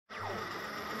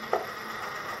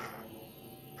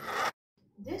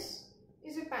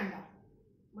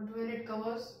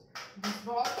covers this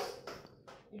box.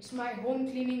 It's my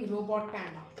home cleaning robot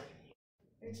Panda.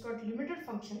 It's got limited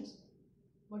functions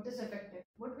but is effective.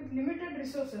 But with limited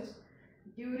resources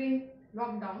during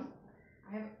lockdown,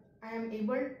 I am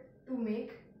able to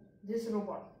make this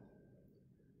robot.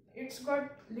 It's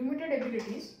got limited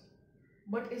abilities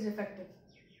but is effective.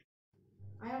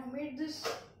 I have made this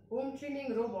home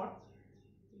cleaning robot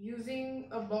using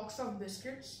a box of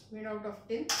biscuits made out of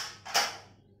tin.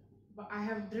 But I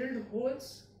have drilled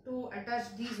holes to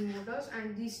attach these motors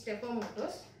and these stepper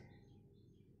motors,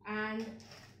 and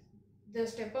the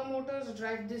stepper motors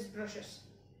drive these brushes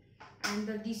and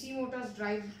the DC motors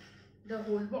drive the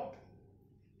whole board.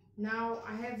 Now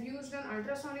I have used an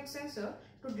ultrasonic sensor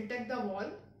to detect the wall,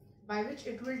 by which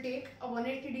it will take a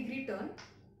 180-degree turn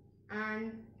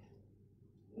and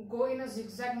go in a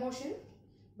zigzag motion,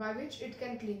 by which it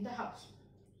can clean the house.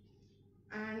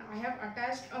 And I have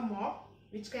attached a mop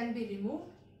which can be removed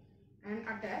and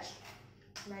attached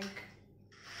like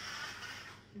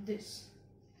this.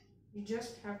 You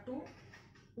just have to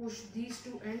push these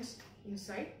two ends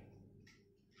inside.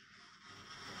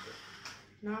 Okay.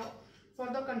 Now for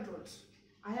the controls,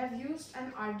 I have used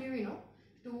an Arduino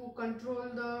to control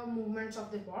the movements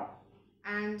of the board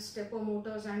and stepper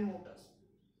motors and motors.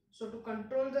 So to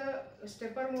control the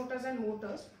stepper motors and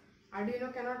motors,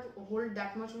 Arduino cannot hold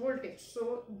that much voltage.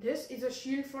 So this is a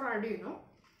shield for Arduino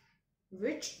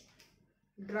which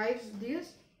drives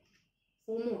these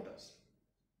 4 motors.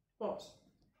 Pause.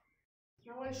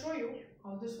 Now I'll show you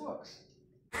how this works.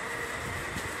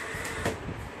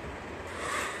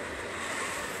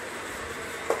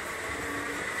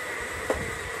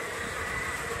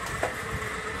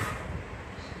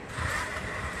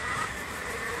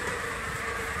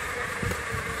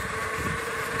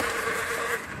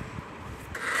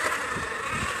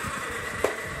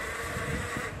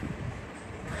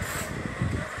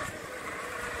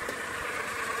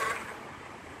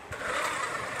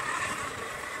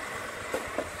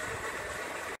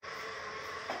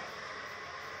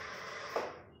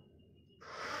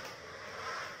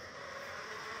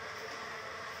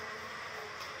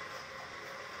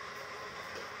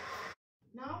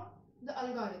 Now the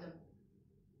algorithm.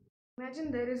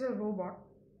 Imagine there is a robot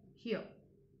here.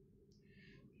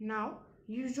 Now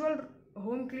usual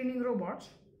home cleaning robots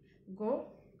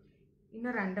go in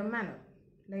a random manner.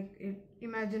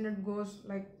 Imagine it goes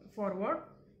like forward,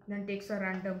 then takes a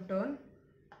random turn,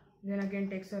 then again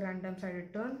takes a random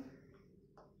sided turn,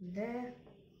 there,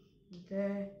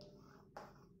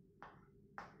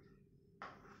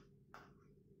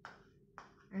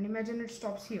 and imagine it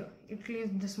stops here. It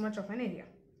cleans this much of an area.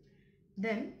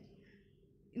 Then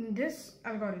in this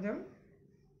algorithm,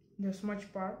 this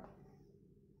much part,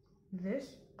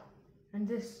 this and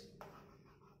these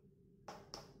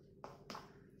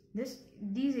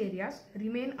areas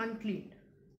remain uncleaned.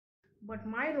 But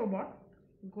my robot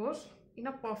goes in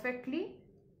a perfectly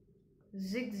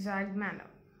zigzag manner.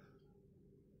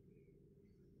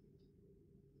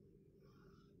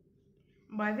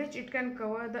 By which it can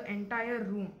cover the entire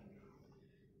room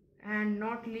and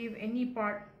not leave any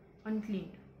part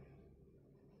uncleaned.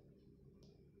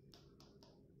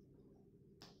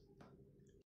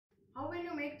 How will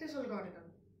you make this algorithm?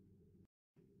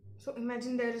 So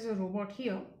imagine there is a robot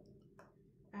here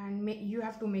and you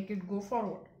have to make it go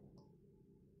forward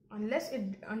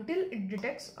until it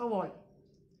detects a wall.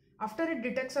 After it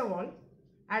detects a wall,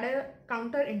 add a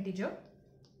counter integer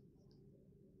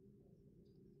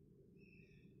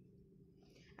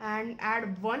and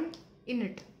add 1 in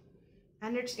it,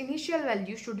 and its initial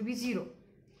value should be 0.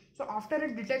 So after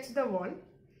it detects the wall,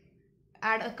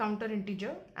 add a counter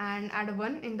integer and add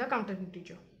 1 in the counter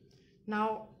integer.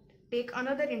 Now take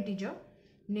another integer,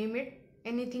 name it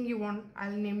anything you want.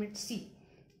 I'll name it C.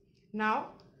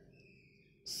 Now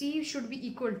C should be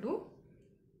equal to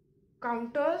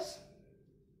counters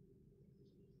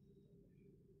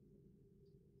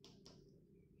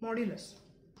modulus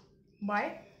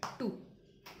by 2.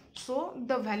 So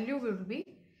the value will be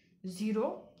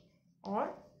 0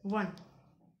 or 1.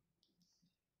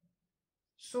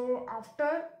 So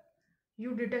after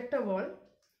you detect a wall,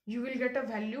 you will get a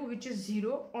value which is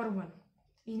 0 or 1.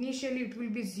 Initially it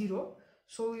will be 0,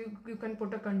 so you can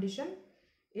put a condition.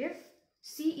 If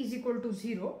C is equal to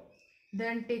 0,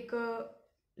 then take a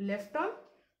left turn,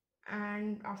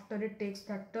 and after it takes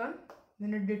that turn,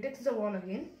 when it detects the wall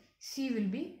again, C will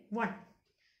be 1.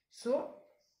 So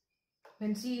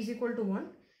when C is equal to 1,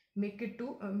 make it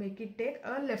take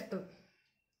a left turn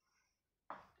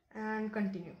and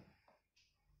continue.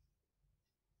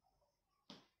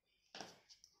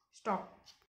 Stop.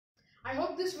 I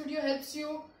hope this video helps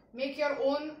you make your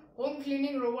own home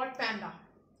cleaning robot Panda.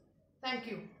 Thank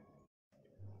you.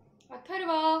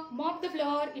 Atharva, mop the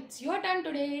floor. It's your turn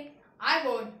today. I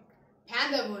would.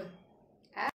 Panda would.